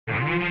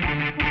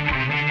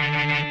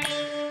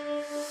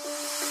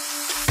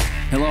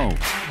Hello,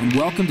 and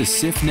welcome to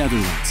SIF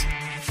Netherlands.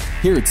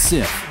 Here at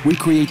SIF, we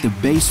create the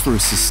base for a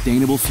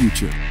sustainable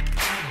future.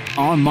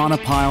 Our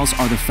monopiles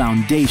are the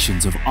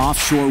foundations of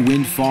offshore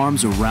wind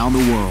farms around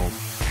the world.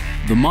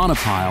 The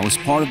monopile is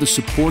part of the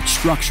support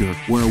structure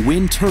where a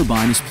wind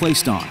turbine is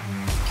placed on.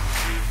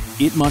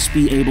 It must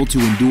be able to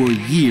endure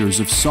years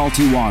of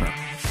salty water,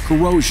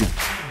 corrosion,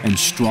 and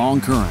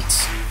strong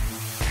currents,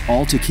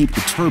 all to keep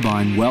the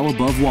turbine well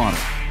above water.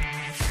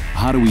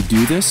 How do we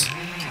do this?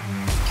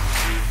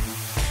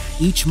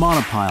 Each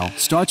monopile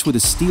starts with a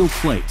steel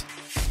plate.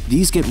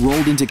 These get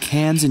rolled into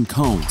cans and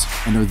cones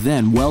and are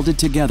then welded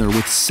together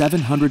with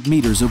 700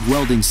 meters of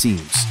welding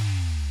seams.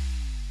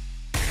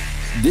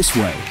 This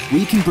way,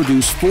 we can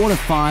produce 4 to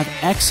 5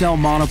 XL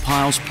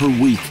monopiles per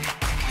week.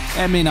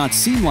 That may not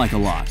seem like a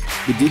lot,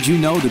 but did you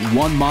know that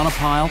one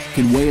monopile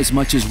can weigh as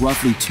much as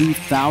roughly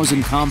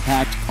 2,000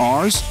 compact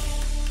cars?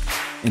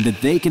 And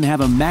that they can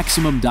have a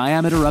maximum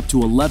diameter up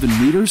to 11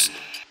 meters?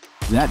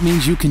 That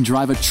means you can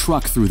drive a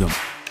truck through them.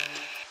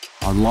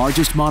 Our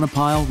largest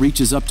monopile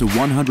reaches up to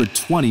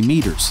 120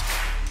 meters,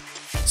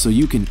 so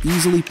you can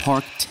easily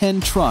park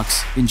 10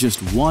 trucks in just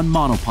one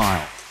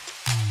monopile.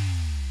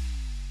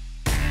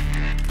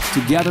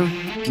 Together,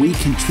 we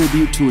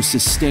contribute to a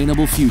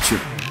sustainable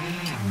future.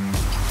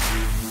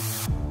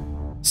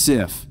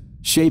 SIF,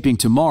 shaping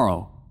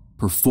tomorrow,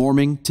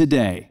 performing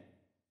today.